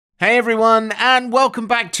Hey everyone, and welcome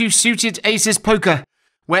back to Suited Aces Poker,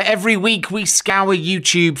 where every week we scour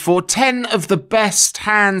YouTube for 10 of the best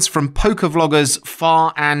hands from poker vloggers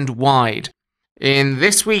far and wide. In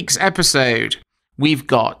this week's episode, we've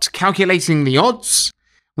got calculating the odds,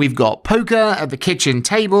 we've got poker at the kitchen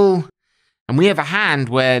table, and we have a hand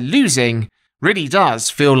where losing really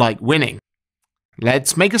does feel like winning.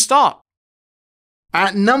 Let's make a start.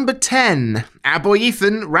 At number 10, our boy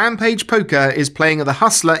Ethan, Rampage Poker, is playing at the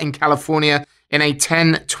Hustler in California in a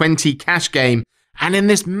 10-20 cash game. And in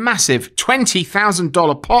this massive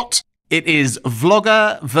 $20,000 pot, it is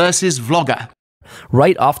vlogger versus vlogger.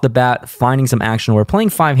 Right off the bat, finding some action. We're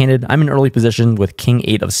playing five-handed. I'm in early position with King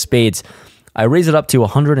 8 of spades. I raise it up to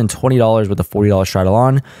 $120 with a $40 straddle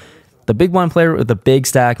on. The big blind player with the big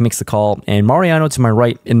stack makes the call, and Mariano to my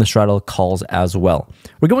right in the straddle calls as well.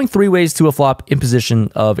 We're going three ways to a flop in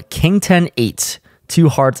position of King 10-8, two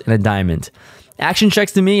hearts and a diamond. Action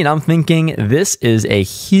checks to me, and I'm thinking this is a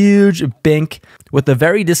huge bink. With the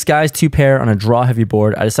very disguised two pair on a draw heavy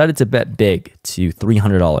board, I decided to bet big to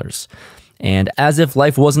 $300. And as if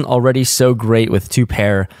life wasn't already so great with two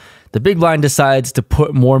pair, the big blind decides to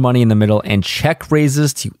put more money in the middle and check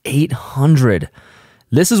raises to $800.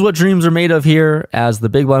 This is what dreams are made of here, as the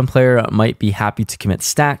big blind player might be happy to commit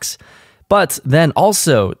stacks. But then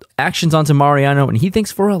also, actions onto Mariano, and he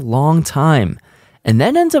thinks for a long time, and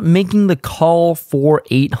then ends up making the call for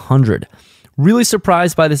 $800. Really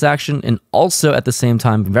surprised by this action, and also at the same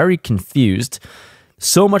time, very confused.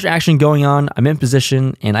 So much action going on, I'm in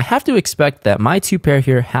position, and I have to expect that my two pair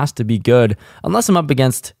here has to be good, unless I'm up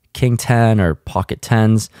against King 10 or pocket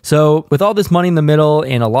 10s. So with all this money in the middle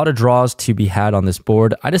and a lot of draws to be had on this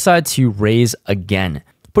board, I decide to raise again.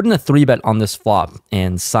 Put in a 3-bet on this flop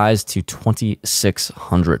and size to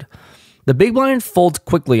 2,600. The big blind folds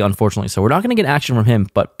quickly, unfortunately, so we're not going to get action from him,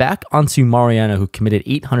 but back onto Mariano, who committed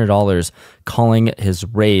 $800 calling his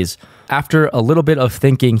raise. After a little bit of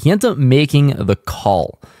thinking, he ends up making the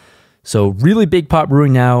call. So really big pot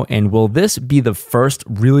brewing now, and will this be the first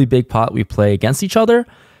really big pot we play against each other?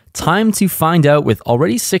 Time to find out. With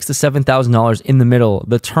already $6,000 to $7,000 in the middle,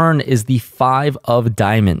 the turn is the 5 of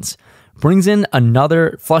diamonds. Brings in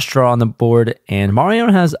another flush draw on the board, and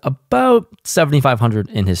Mariano has about $7,500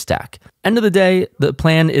 in his stack. End of the day, the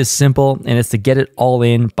plan is simple, and it's to get it all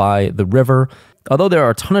in by the river. Although there are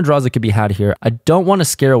a ton of draws that could be had here, I don't want to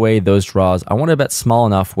scare away those draws. I want to bet small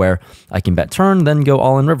enough where I can bet turn, then go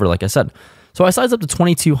all in river, like I said. So I size up to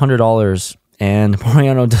 $2,200, and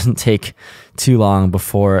Mariano doesn't take too long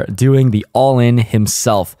before doing the all-in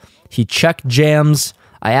himself. He check jams.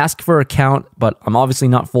 I ask for a count, but I'm obviously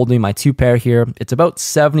not folding my two pair here. It's about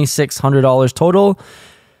 $7,600 total.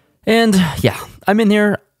 And yeah, I'm in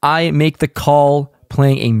here. I make the call,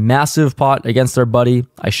 playing a massive pot against our buddy.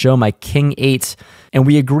 I show my King 8, and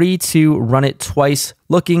we agree to run it twice,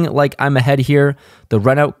 looking like I'm ahead here. The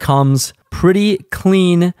run out comes pretty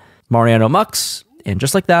clean. Mariano mucks, and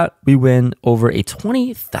just like that, we win over a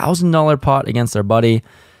 $20,000 pot against our buddy.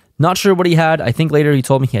 Not sure what he had. I think later he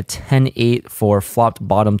told me he had 10-8 for flopped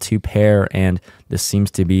bottom two pair, and this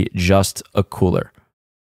seems to be just a cooler.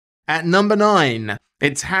 At number 9,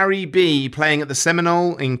 it's Harry B playing at the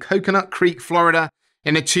Seminole in Coconut Creek, Florida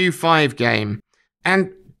in a 2-5 game.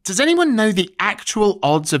 And does anyone know the actual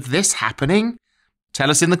odds of this happening?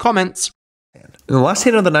 Tell us in the comments. In the last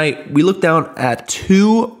hand of the night, we look down at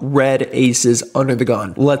 2 red aces under the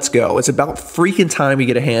gun. Let's go. It's about freaking time we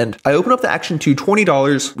get a hand. I open up the action to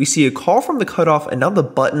 $20. We see a call from the cutoff, and now the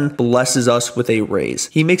button blesses us with a raise.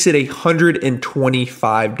 He makes it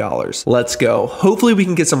 $125. Let's go. Hopefully we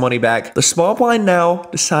can get some money back. The small blind now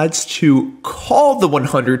decides to call the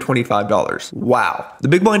 $125. Wow. The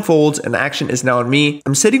big blind folds, and the action is now on me.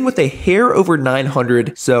 I'm sitting with a hair over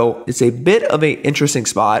 900, so it's a bit of an interesting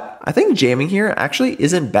spot. I think jamming here actually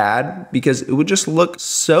isn't bad, because it would just look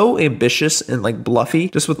so ambitious and like bluffy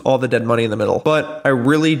just with all the dead money in the middle. But I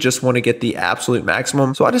really just want to get the absolute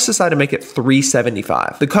maximum, so I just decided to make it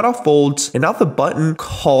 $375. The cutoff folds, and now the button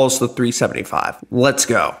calls the $375. Let's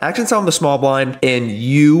go. Action's on the small blind, and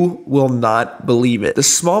you will not believe it. The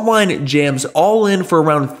small blind jams all in for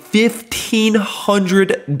around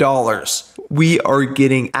 $1,500. We are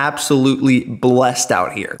getting absolutely blessed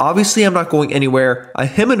out here. Obviously, I'm not going anywhere. I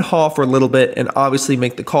hem and haw for a little bit and obviously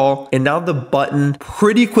make the call. And now the button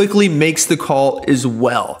pretty quickly makes the call as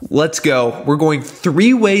well. Let's go. We're going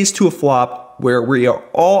 3 ways to a flop where we are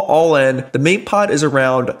all in. The main pot is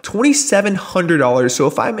around $2,700. So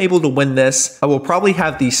if I'm able to win this, I will probably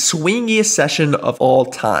have the swingiest session of all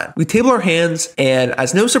time. We table our hands, and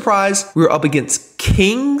as no surprise, we're up against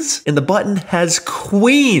kings and the button has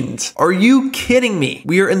queens. Are you kidding me?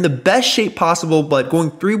 We are in the best shape possible, but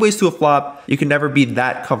going 3 ways to a flop, you can never be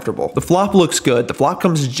that comfortable. The flop looks good. The flop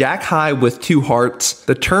comes jack high with 2 hearts.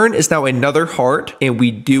 The turn is now another heart, and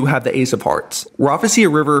we do have the ace of hearts. We're off to see a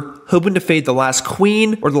river, hoping to fade the last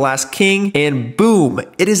queen or the last king, and boom,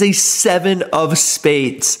 it is a 7 of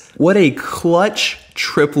spades. What a clutch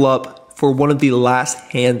triple up for one of the last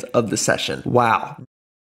hands of the session. Wow.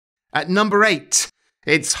 At number 8,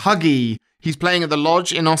 it's Huggie. He's playing at the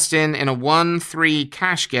Lodge in Austin in a 1-3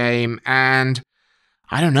 cash game, and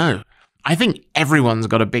I don't know. I think everyone's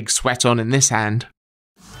got a big sweat on in this hand.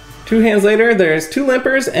 2 hands later, there's 2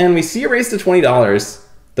 limpers, and we see a raise to $20.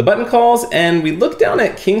 The button calls, and we look down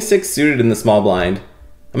at King 6 suited in the small blind.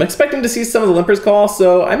 I'm expecting to see some of the limpers call,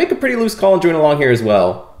 so I make a pretty loose call and join along here as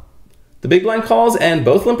well. The big blind calls, and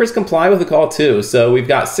both limpers comply with the call too, so we've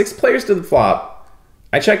got 6 players to the flop.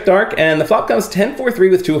 I check dark, and the flop comes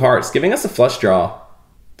 10-4-3 with 2 hearts, giving us a flush draw.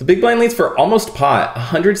 The big blind leads for almost pot,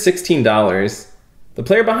 $116. The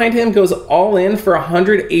player behind him goes all in for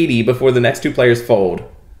 $180 before the next 2 players fold.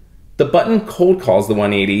 The button cold calls the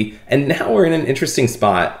 180, and now we're in an interesting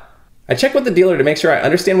spot. I check with the dealer to make sure I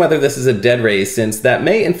understand whether this is a dead raise, since that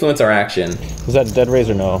may influence our action. Is that a dead raise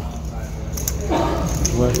or no?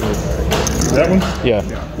 That one? Yeah.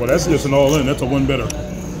 Well, that's just an all-in. That's a one better.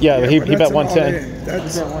 Yeah, he bet 110.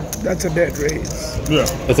 That's a dead raise. Yeah.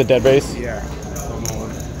 It's a dead raise? Yeah.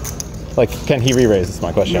 Like, can he re-raise? That's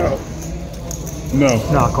my question. No.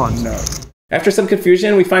 Knock on. No. After some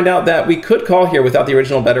confusion, we find out that we could call here without the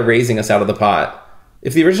original bettor raising us out of the pot.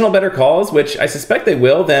 If the original bettor calls, which I suspect they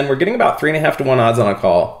will, then we're getting about 3.5 to 1 odds on a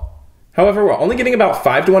call. However, we're only getting about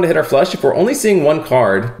 5 to 1 to hit our flush if we're only seeing 1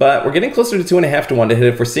 card, but we're getting closer to 2.5 to 1 to hit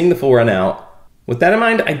if we're seeing the full run out. With that in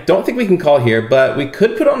mind, I don't think we can call here, but we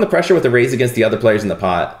could put on the pressure with a raise against the other players in the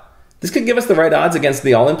pot. This could give us the right odds against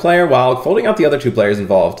the all-in player while folding out the other 2 players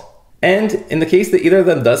involved. And in the case that either of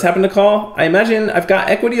them does happen to call, I imagine I've got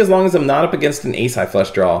equity as long as I'm not up against an ace-high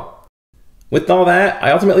flush draw. With all that,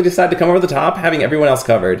 I ultimately decide to come over the top, having everyone else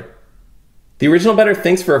covered. The original bettor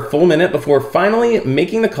thinks for a full minute before finally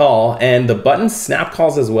making the call, and the button snap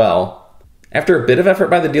calls as well. After a bit of effort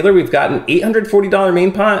by the dealer, we've got an $840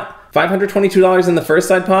 main pot, $522 in the first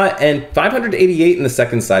side pot, and $588 in the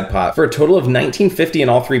second side pot, for a total of $1950 in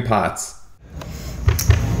all 3 pots.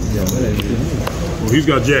 Well, he's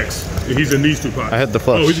got jacks. And he's in these 2 pots. I had the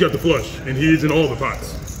flush. Oh, he's got the flush. And he's in all the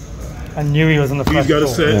pots. I knew he was in the flush. He's got a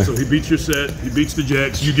set, so he beats your set. He beats the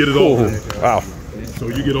jacks. You get it all. Wow. So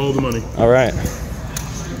you get all the money. All right.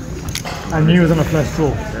 I knew he was on a flush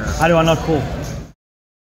draw. How do I not call?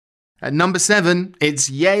 At number 7, it's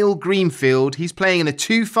Yale Greenfield. He's playing in a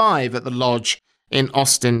 2-5 at the Lodge in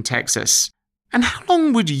Austin, Texas. And how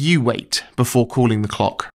long would you wait before calling the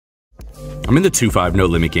clock? I'm in the 2-5 no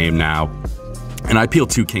limit game now, and I peel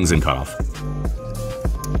 2 kings and cutoff.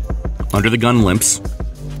 Under the gun limps,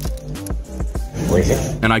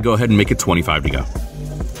 and I go ahead and make it 25 to go.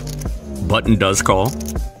 Button does call,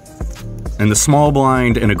 and the small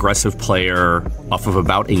blind and aggressive player off of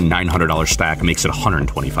about a $900 stack makes it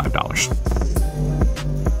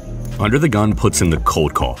 $125. Under the gun puts in the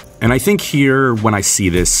cold call. And I think here, when I see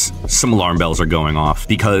this, some alarm bells are going off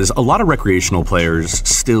because a lot of recreational players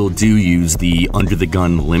still do use the under the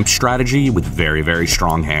gun limp strategy with very, very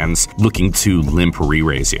strong hands looking to limp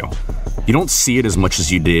re-raise you. You don't see it as much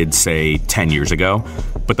as you did, say, 10 years ago,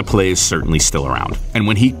 but the play is certainly still around. And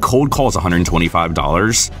when he cold calls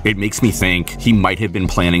 $125, it makes me think he might have been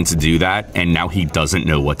planning to do that, and now he doesn't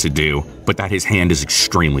know what to do, but that his hand is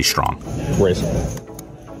extremely strong. Raise.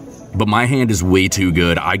 But my hand is way too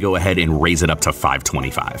good. I go ahead and raise it up to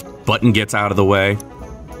 525. Button gets out of the way.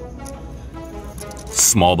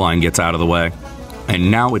 Small blind gets out of the way. And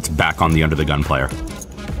now it's back on the under the gun player.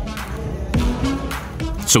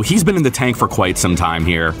 So he's been in the tank for quite some time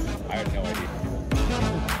here. I had no idea.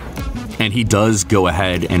 And he does go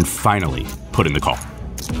ahead and finally put in the call.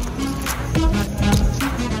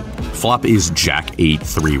 Flop is Jack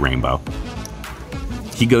 8-3 rainbow.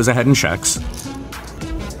 He goes ahead and checks.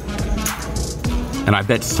 And I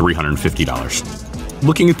bet $350.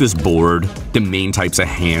 Looking at this board, the main types of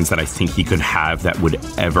hands that I think he could have that would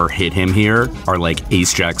ever hit him here are like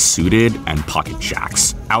ace-jack suited and pocket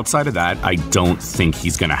jacks. Outside of that, I don't think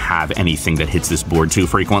he's gonna have anything that hits this board too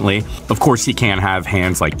frequently. Of course, he can have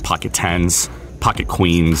hands like pocket tens, pocket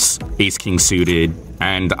queens, ace-king suited,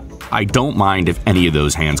 and I don't mind if any of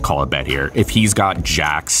those hands call a bet here. If he's got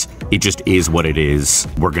jacks, it just is what it is.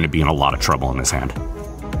 We're gonna be in a lot of trouble in this hand.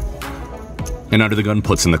 And under the gun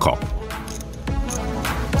puts in the call.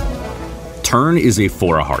 Turn is a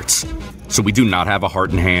 4 of hearts. So we do not have a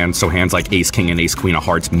heart in hand, so hands like ace king and ace queen of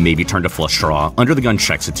hearts maybe turn to flush draw. Under the gun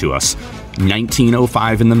checks it to us.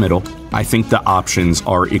 1905 in the middle. I think the options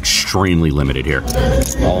are extremely limited here.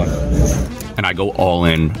 All in. And I go all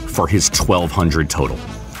in for his 1200 total.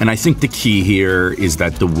 And I think the key here is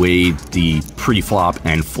that the way the pre-flop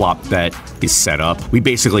and flop bet is set up, we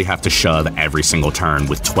basically have to shove every single turn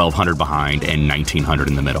with 1200 behind and 1900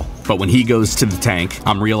 in the middle. But when he goes to the tank,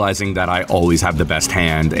 I'm realizing that I always have the best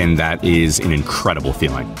hand, and that is an incredible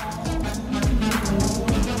feeling.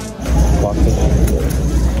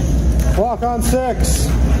 Clock on 6.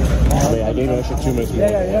 Wait, I gave you an extra 2 minutes.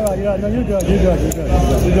 Yeah. No, you're good. You're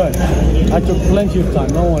good. I took plenty of time.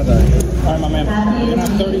 Don't worry about it. All right, my man. You're gonna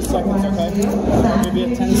have 30 seconds, okay? I'll give you a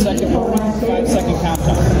 10-second moment, 5-second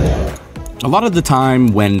countdown. A lot of the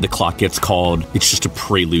time when the clock gets called, it's just a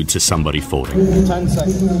prelude to somebody folding. 10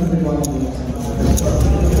 seconds.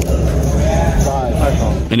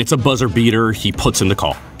 5. And it's a buzzer beater. He puts in the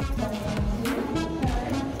call.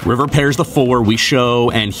 River pairs the 4, we show,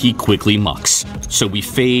 and he quickly mucks. So we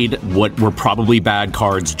fade what were probably bad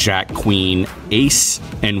cards, Jack, Queen, Ace,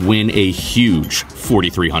 and win a huge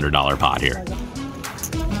 $4,300 pot here.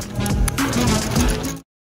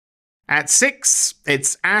 At 6,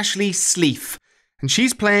 it's Ashley Sleeth, and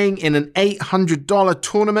she's playing in an $800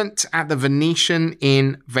 tournament at the Venetian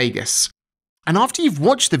in Vegas. And after you've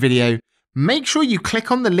watched the video, make sure you click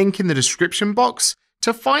on the link in the description box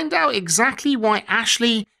to find out exactly why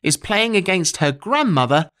Ashley is playing against her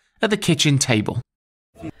grandmother at the kitchen table.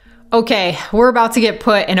 Okay, we're about to get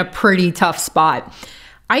put in a pretty tough spot.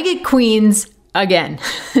 I get queens again.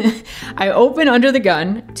 I open under the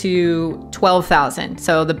gun to 12,000.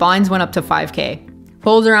 So the blinds went up to 5K.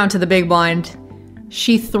 Folds around to the big blind.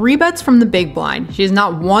 She 3-bets from the big blind. She has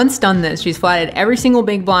not once done this. She's flatted every single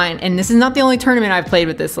big blind. And this is not the only tournament I've played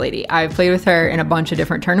with this lady. I've played with her in a bunch of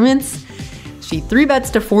different tournaments. She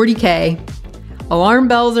 3-bets to 40K. Alarm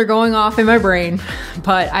bells are going off in my brain,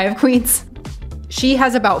 but I have queens. She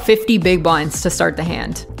has about 50 big blinds to start the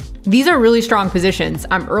hand. These are really strong positions.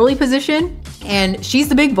 I'm early position and she's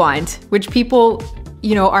the big blind, which people,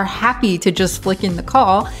 are happy to just flick in the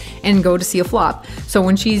call and go to see a flop. So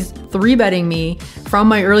when she's 3-betting me from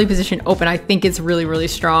my early position open, I think it's really, really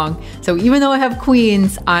strong. So even though I have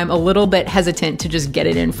queens, I'm a little bit hesitant to just get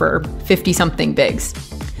it in for 50 something bigs.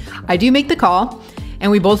 I do make the call,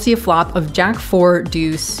 and we both see a flop of Jack 4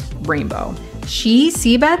 deuce rainbow. She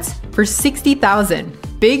c-bets for 60,000.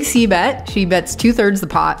 Big c-bet. She bets 2/3 the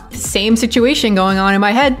pot. Same situation going on in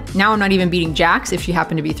my head. Now I'm not even beating jacks if she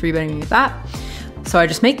happened to be 3-betting me with that. So I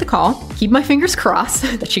just make the call, keep my fingers crossed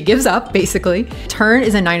that she gives up, basically. Turn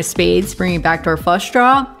is a 9 of spades, bringing backdoor flush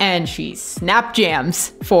draw, and she snap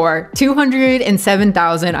jams for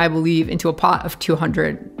 207,000, I believe, into a pot of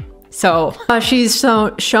 200. So she's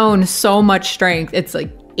shown so much strength. It's like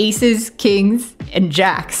aces, kings, and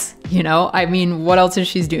jacks, I mean, what else is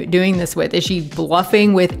she doing this with? Is she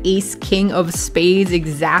bluffing with ace, king of spades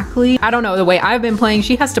exactly? I don't know. The way I've been playing,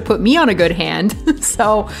 she has to put me on a good hand.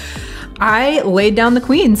 So I laid down the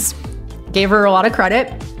queens, gave her a lot of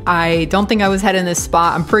credit. I don't think I was heading this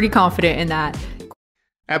spot. I'm pretty confident in that.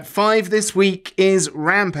 At 5 this week is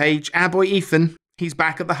Rampage, our boy Ethan. He's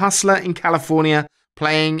back at the Hustler in California,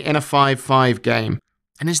 playing in a 5-5 game.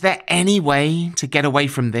 And is there any way to get away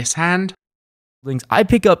from this hand? I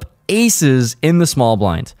pick up aces in the small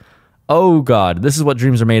blind. Oh god, this is what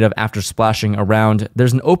dreams are made of after splashing around.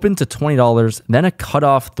 There's an open to $20, then a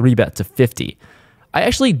cutoff 3-bet to 50. I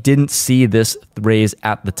actually didn't see this raise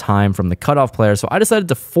at the time from the cutoff player, so I decided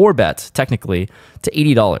to 4-bet, technically, to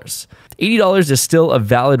 $80. $80 is still a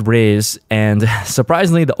valid raise, and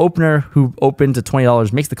surprisingly, the opener who opened to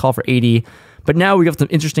 $20 makes the call for $80. But now we have some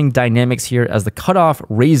interesting dynamics here as the cutoff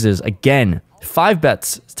raises again, 5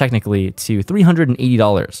 bets technically to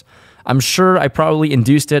 $380. I'm sure I probably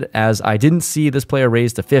induced it as I didn't see this player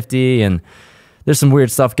raise to 50 and there's some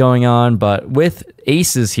weird stuff going on, but with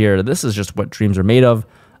aces here, this is just what dreams are made of.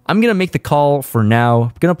 I'm going to make the call for now.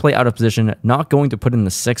 I'm going to play out of position, not going to put in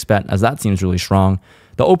the 6-bet as that seems really strong.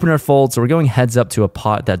 The opener folds, so we're going heads up to a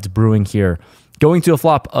pot that's brewing here. Going to a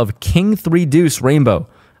flop of king 3 deuce rainbow.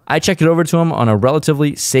 I check it over to him on a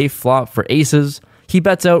relatively safe flop for aces. He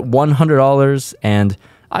bets out $100, and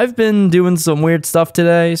I've been doing some weird stuff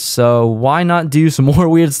today, so why not do some more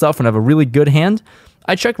weird stuff when I have a really good hand?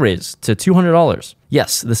 I check raise to $200.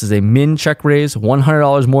 Yes, this is a min check raise,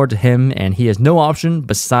 $100 more to him, and he has no option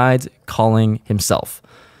besides calling himself.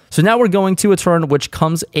 So now we're going to a turn which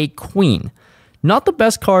comes a queen. Not the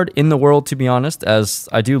best card in the world, to be honest, as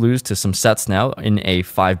I do lose to some sets now in a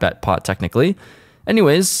 5-bet pot technically.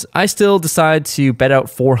 Anyways, I still decide to bet out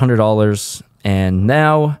 $400, and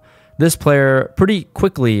now This player pretty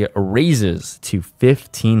quickly raises to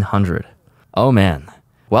 1,500. Oh man.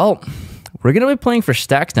 Well, we're going to be playing for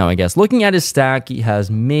stacks now, I guess. Looking at his stack, he has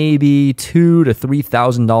maybe $2,000 to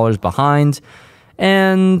 $3,000 behind.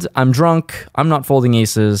 And I'm drunk. I'm not folding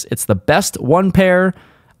aces. It's the best one pair.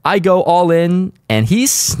 I go all in, and he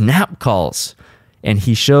snap calls. And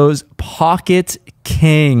he shows pocket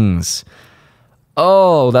kings.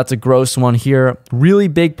 Oh, that's a gross one here. Really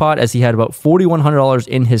big pot, as he had about $4,100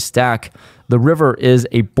 in his stack. The river is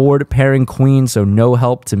a board pairing queen, so no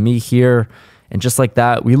help to me here. And just like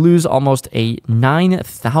that, we lose almost a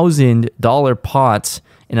 $9,000 pot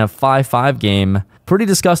in a 5-5 game. Pretty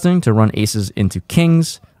disgusting to run aces into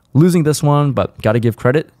kings. Losing this one, but got to give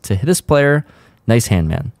credit to this player. Nice hand,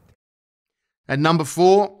 man. At number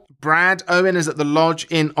 4, Brad Owen is at the Lodge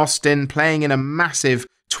in Austin, playing in a massive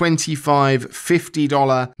 $25,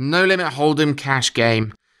 $50 no-limit hold'em cash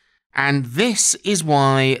game. And this is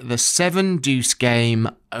why the 7-deuce game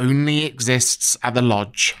only exists at the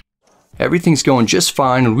Lodge. Everything's going just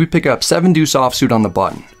fine when we pick up 7-deuce offsuit on the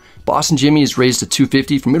button. Boston Jimmy is raised to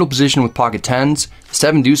 250 from middle position with pocket 10s. The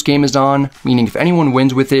 7-deuce game is on, meaning if anyone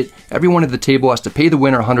wins with it, everyone at the table has to pay the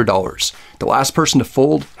winner $100. The last person to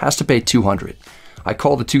fold has to pay $200. I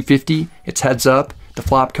call the 250, it's heads up, the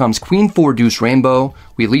flop comes queen 4 deuce rainbow,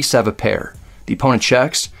 we at least have a pair. The opponent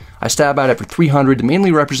checks, I stab at it for 300 to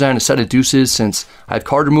mainly represent a set of deuces since I have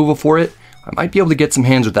card removal for it. I might be able to get some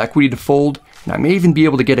hands with equity to fold, and I may even be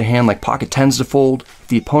able to get a hand like pocket 10s to fold if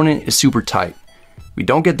the opponent is super tight. We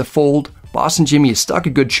don't get the fold, Boston Jimmy is stuck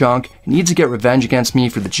a good chunk and needs to get revenge against me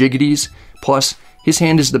for the jiggities, plus his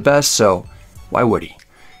hand is the best, so why would he?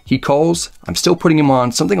 He calls, I'm still putting him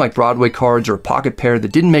on something like Broadway cards or a pocket pair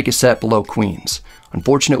that didn't make a set below queens.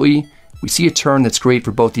 Unfortunately, we see a turn that's great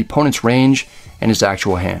for both the opponent's range and his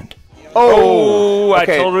actual hand. Oh,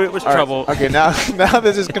 okay. I told her it was trouble. Okay, now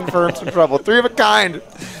this is confirmed some trouble. 3 of a kind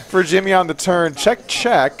for Jimmy on the turn. Check,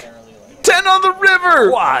 check. 10 on the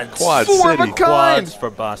river! Quads. 4 City. of a kind! Quads for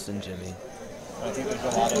Boston Jimmy.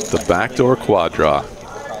 The backdoor quad draw.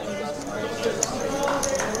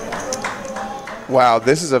 Wow,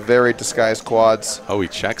 this is a very disguised quads. Oh, he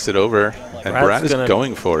checks it over, and Brad is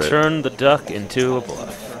going for it. Turn the duck into a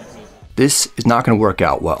bluff. This is not going to work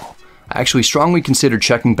out well. I actually strongly considered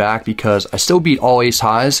checking back because I still beat all ace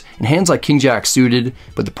highs and hands like king jack suited,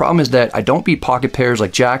 but the problem is that I don't beat pocket pairs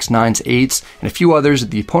like jacks, 9s, 8s, and a few others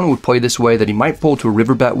that the opponent would play this way that he might fold to a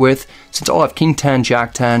river bet with, since I'll have king 10,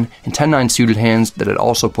 jack 10, and 10-9 suited hands that I'd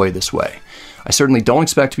also play this way. I certainly don't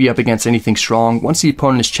expect to be up against anything strong once the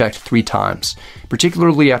opponent is checked 3 times,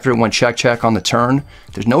 particularly after it went check-check on the turn.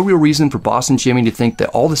 There's no real reason for Boston Jimmy to think that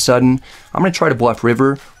all of a sudden I'm going to try to bluff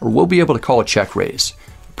river or we'll be able to call a check raise.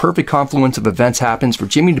 A perfect confluence of events happens for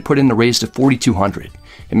Jimmy to put in the raise to 4,200.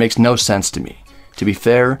 It makes no sense to me. To be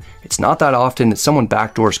fair, it's not that often that someone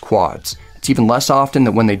backdoors quads. It's even less often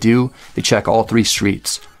that when they do, they check all 3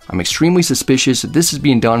 streets. I'm extremely suspicious that this is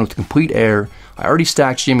being done with complete air. I already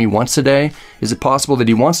stacked Jimmy once today. Is it possible that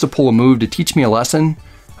he wants to pull a move to teach me a lesson?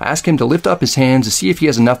 I ask him to lift up his hands to see if he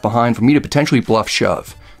has enough behind for me to potentially bluff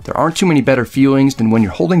shove. There aren't too many better feelings than when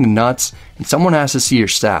you're holding the nuts and someone has to see your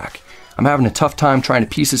stack. I'm having a tough time trying to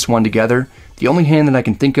piece this one together. The only hand that I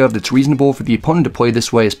can think of that's reasonable for the opponent to play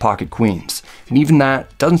this way is pocket queens. And even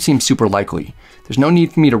that doesn't seem super likely. There's no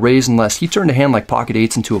need for me to raise unless he turned a hand like pocket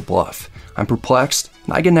 8s into a bluff. I'm perplexed,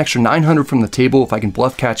 and I get an extra 900 from the table if I can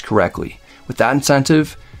bluff catch correctly. With that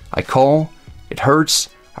incentive, I call, it hurts,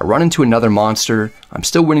 I run into another monster, I'm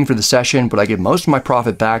still winning for the session, but I give most of my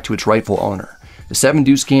profit back to its rightful owner. The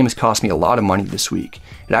 7-deuce game has cost me a lot of money this week.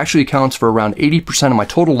 It actually accounts for around 80% of my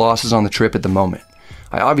total losses on the trip at the moment.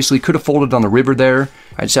 I obviously could have folded on the river there,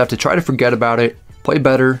 I just have to try to forget about it, play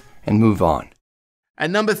better, and move on. At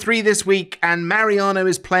number 3 this week, and Mariano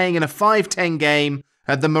is playing in a 5-10 game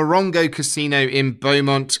at the Morongo Casino in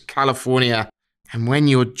Beaumont, California. And when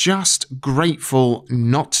you're just grateful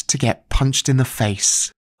not to get punched in the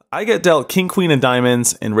face. I get dealt king, queen, and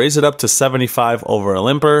diamonds and raise it up to 75 over a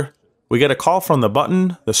limper. We get a call from the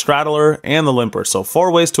button, the straddler, and the limper, so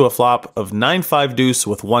 4 ways to a flop of 9-5 deuce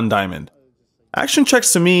with 1 diamond. Action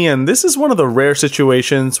checks to me, and this is one of the rare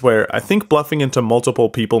situations where I think bluffing into multiple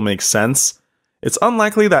people makes sense. It's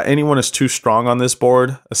unlikely that anyone is too strong on this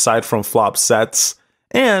board, aside from flop sets,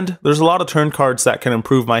 and there's a lot of turn cards that can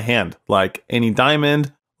improve my hand, like any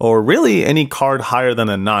diamond, or really any card higher than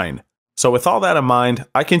a 9. So with all that in mind,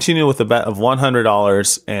 I continue with a bet of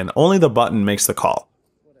 $100, and only the button makes the call.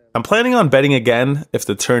 I'm planning on betting again if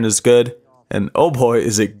the turn is good, and oh boy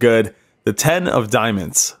is it good, the 10 of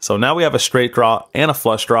diamonds. So now we have a straight draw and a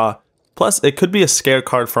flush draw, plus it could be a scare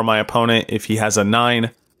card for my opponent if he has a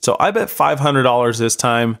 9. So I bet $500 this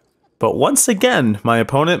time, but once again, my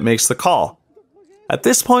opponent makes the call. At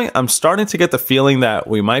this point, I'm starting to get the feeling that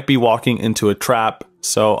we might be walking into a trap,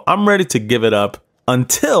 so I'm ready to give it up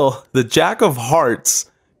until the Jack of Hearts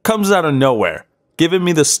comes out of nowhere, giving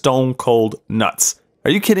me the stone cold nuts. Are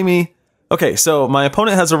you kidding me? Okay, so my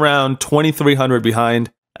opponent has around 2,300 behind,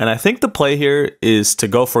 and I think the play here is to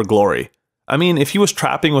go for glory. I mean, if he was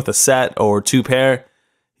trapping with a set or 2 pair,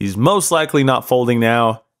 he's most likely not folding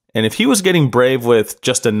now, and if he was getting brave with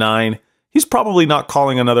just a 9, he's probably not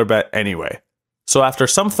calling another bet anyway. So after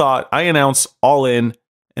some thought, I announce all in,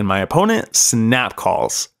 and my opponent snap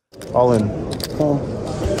calls. All in. All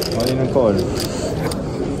in and call.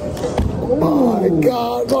 Oh my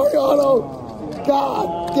God, Mariano!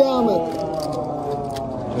 God damn it!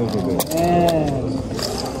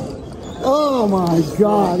 Oh my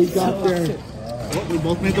God, he got there. We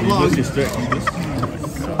both made the vlog.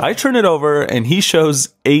 I turn it over, and he shows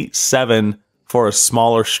 8-7 for a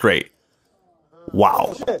smaller straight.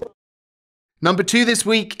 Wow. Number 2 this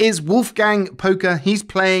week is Wolfgang Poker. He's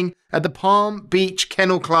playing at the Palm Beach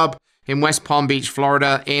Kennel Club in West Palm Beach,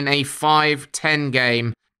 Florida in a 5-10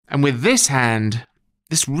 game. And with this hand,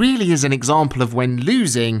 this really is an example of when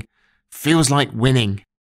losing feels like winning.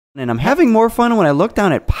 And I'm having more fun when I look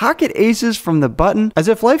down at pocket aces from the button. As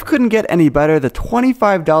if life couldn't get any better, the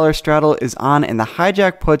 $25 straddle is on and the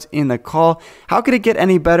hijack puts in the call. How could it get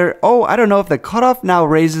any better? Oh, I don't know if the cutoff now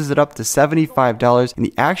raises it up to $75 and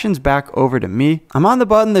the action's back over to me. I'm on the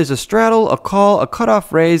button, there's a straddle, a call, a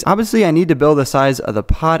cutoff raise. Obviously, I need to build the size of the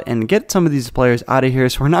pot and get some of these players out of here,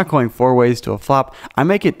 so we're not going 4 ways to a flop. I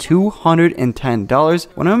make it $210.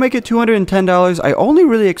 When I make it $210, I only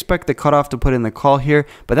really expect the cutoff to put in the call here,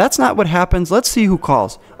 but that's not what happens. Let's see who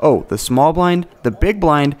calls. Oh, the small blind, the big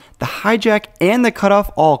blind, the hijack, and the cutoff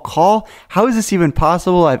all call. How is this even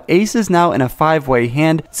possible? I have aces now in a 5-way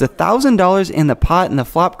hand. It's $1,000 in the pot, and the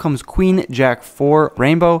flop comes queen, jack, 4,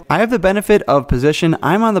 rainbow. I have the benefit of position.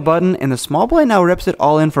 I'm on the button, and the small blind now rips it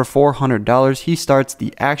all in for $400. He starts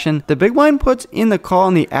the action. The big blind puts in the call,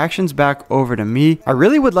 and the action's back over to me. I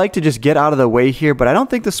really would like to just get out of the way here, but I don't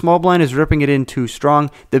think the small blind is ripping it in too strong.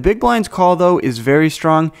 The big blind's call, though, is very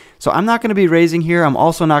strong. So I'm not going to be raising here. I'm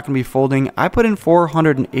also not going to be folding. I put in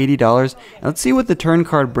 $480. And let's see what the turn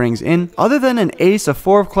card brings in. Other than an ace, a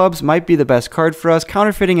 4 of clubs might be the best card for us,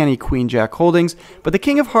 counterfeiting any queen jack holdings. But the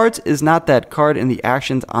king of hearts is not that card in the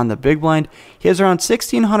actions on the big blind. He has around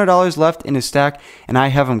 $1,600 left in his stack, and I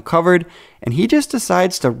have him covered. And he just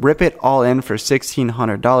decides to rip it all in for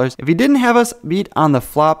 $1,600. If he didn't have us beat on the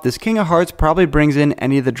flop, this king of hearts probably brings in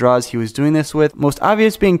any of the draws he was doing this with, most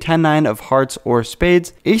obvious being 10-9 of hearts or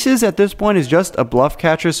spades. Aces at this point is just a bluff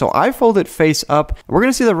catcher, so I fold it face up. We're going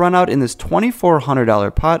to see the run out in this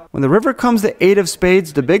 $2,400 pot. When the river comes the 8 of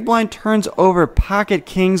spades, the big blind turns over pocket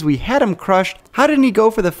kings. We had him crushed. How didn't he go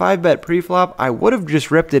for the 5-bet preflop? I would have just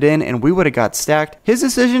ripped it in and we would have got stacked. His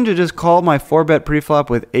decision to just call my 4-bet preflop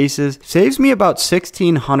with aces saves me about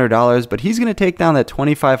 $1,600, but he's going to take down that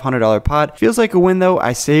 $2,500 pot. Feels like a win though.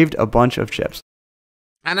 I saved a bunch of chips.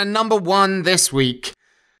 And a number 1 this week,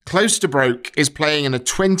 Close to Broke, is playing in a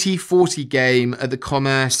 2040 game at the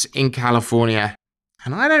Commerce in California.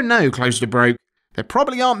 And I don't know, Close to Broke, there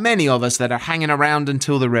probably aren't many of us that are hanging around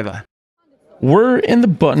until the river. We're in the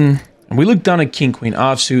button, and we look down at King Queen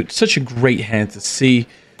offsuit. Such a great hand to see.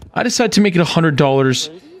 I decide to make it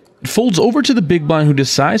 $100. It folds over to the big blind, who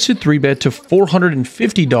decides to 3-bet to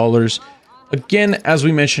 $450. Again, as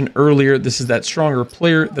we mentioned earlier, this is that stronger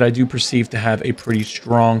player that I do perceive to have a pretty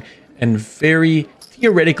strong and very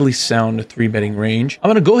theoretically sound 3-betting range. I'm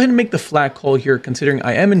going to go ahead and make the flat call here, considering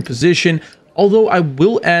I am in position, although I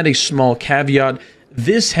will add a small caveat.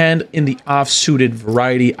 This hand in the offsuited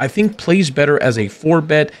variety, I think plays better as a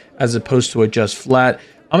 4-bet as opposed to a just flat.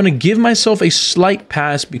 I'm going to give myself a slight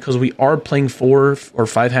pass because we are playing 4 or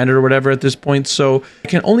 5-handed or whatever at this point, so I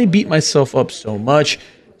can only beat myself up so much.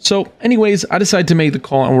 So anyways, I decide to make the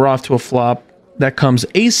call and we're off to a flop. That comes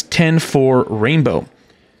ace-10 for rainbow.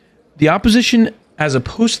 The opposition, as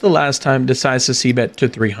opposed to the last time, decides to c-bet to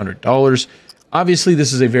 $300. Obviously,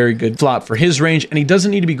 this is a very good flop for his range, and he doesn't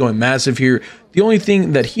need to be going massive here. The only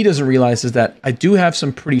thing that he doesn't realize is that I do have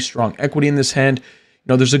some pretty strong equity in this hand.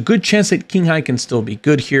 You know, there's a good chance that king high can still be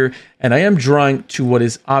good here, and I am drawing to what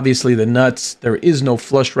is obviously the nuts. There is no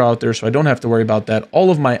flush draw out there, so I don't have to worry about that. All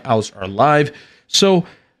of my outs are live. So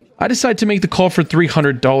I decide to make the call for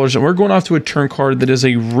 $300, and we're going off to a turn card that is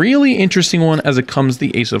a really interesting one as it comes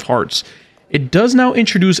the ace of hearts. It does now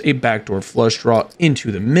introduce a backdoor flush draw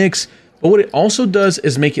into the mix, but what it also does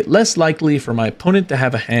is make it less likely for my opponent to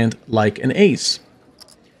have a hand like an ace,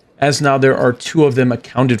 as now there are 2 of them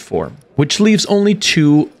accounted for, which leaves only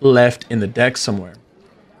 2 left in the deck somewhere.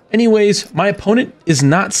 Anyways, my opponent is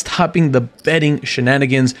not stopping the betting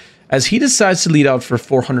shenanigans as he decides to lead out for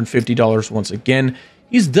 $450 once again.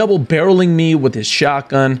 He's double barreling me with his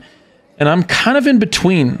shotgun, and I'm kind of in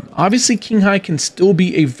between. Obviously, king high can still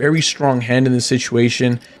be a very strong hand in this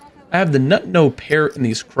situation. I have the nut-no pair in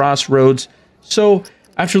these crossroads, so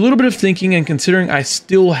after a little bit of thinking and considering I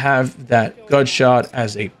still have that gut shot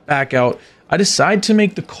as a back out, I decide to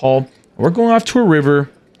make the call. We're going off to a river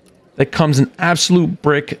that comes an absolute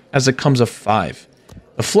brick as it comes a 5.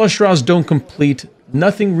 The flush draws don't complete.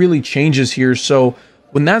 Nothing really changes here, so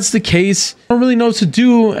when that's the case, I don't really know what to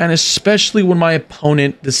do, and especially when my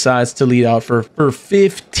opponent decides to lead out for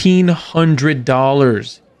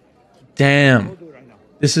 $1,500. Damn.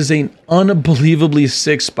 This is an unbelievably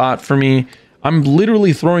sick spot for me. I'm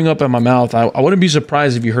literally throwing up at my mouth. I wouldn't be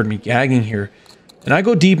surprised if you heard me gagging here. And I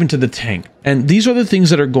go deep into the tank. And these are the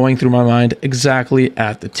things that are going through my mind exactly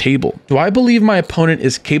at the table. Do I believe my opponent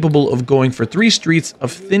is capable of going for 3 streets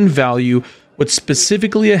of thin value with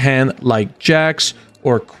specifically a hand like jacks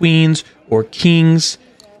or queens or kings?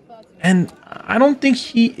 And I don't think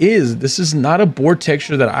he is. This is not a board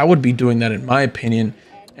texture that I would be doing that, in my opinion.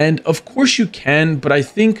 And of course you can, but I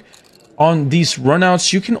think on these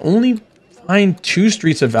runouts, you can only find 2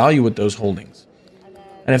 streets of value with those holdings.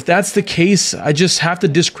 And if that's the case, I just have to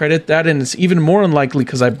discredit that, and it's even more unlikely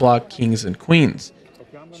because I block kings and queens.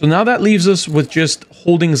 So now that leaves us with just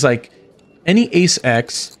holdings like any ace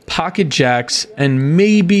X, pocket jacks, and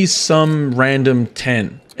maybe some random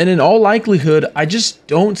 10. And in all likelihood, I just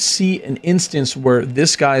don't see an instance where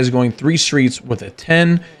this guy is going 3 streets with a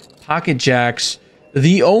 10, pocket jacks.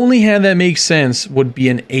 The only hand that makes sense would be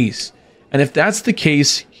an ace. And if that's the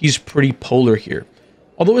case, he's pretty polar here.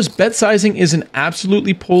 Although his bet sizing isn't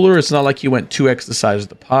absolutely polar, it's not like he went 2x the size of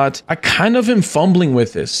the pot, I kind of am fumbling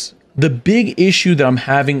with this. The big issue that I'm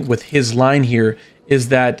having with his line here is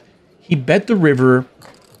that he bet the river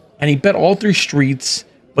and he bet all 3 streets,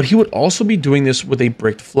 but he would also be doing this with a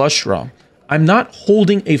bricked flush draw. I'm not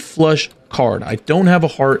holding a flush card. I don't have a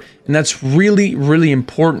heart, and that's really, really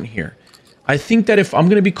important here. I think that if I'm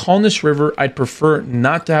going to be calling this river, I'd prefer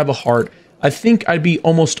not to have a heart. I think I'd be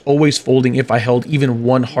almost always folding if I held even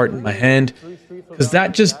 1 heart in my hand, because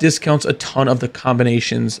that just discounts a ton of the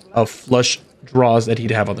combinations of flush draws that he'd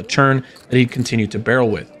have on the turn that he'd continue to barrel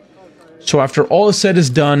with. So after all is said is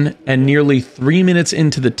done, and nearly 3 minutes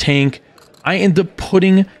into the tank, I end up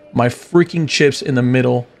putting my freaking chips in the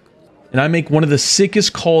middle, and I make one of the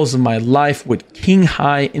sickest calls of my life with king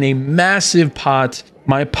high in a massive pot.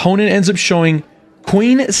 My opponent ends up showing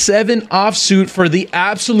queen 7 offsuit for the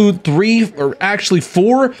absolute 3, or actually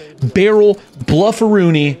 4 barrel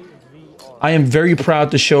blufferoonie. I am very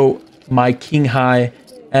proud to show my king high,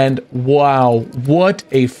 and wow, what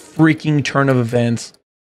a freaking turn of events.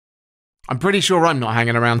 I'm pretty sure I'm not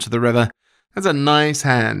hanging around to the river. That's a nice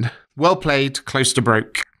hand. Well played, close to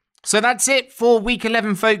broke. So that's it for week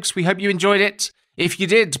 11, folks. We hope you enjoyed it. If you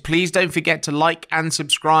did, please don't forget to like and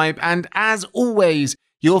subscribe. And as always,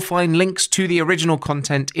 you'll find links to the original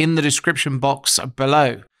content in the description box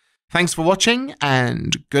below. Thanks for watching,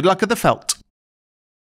 and good luck at the felt.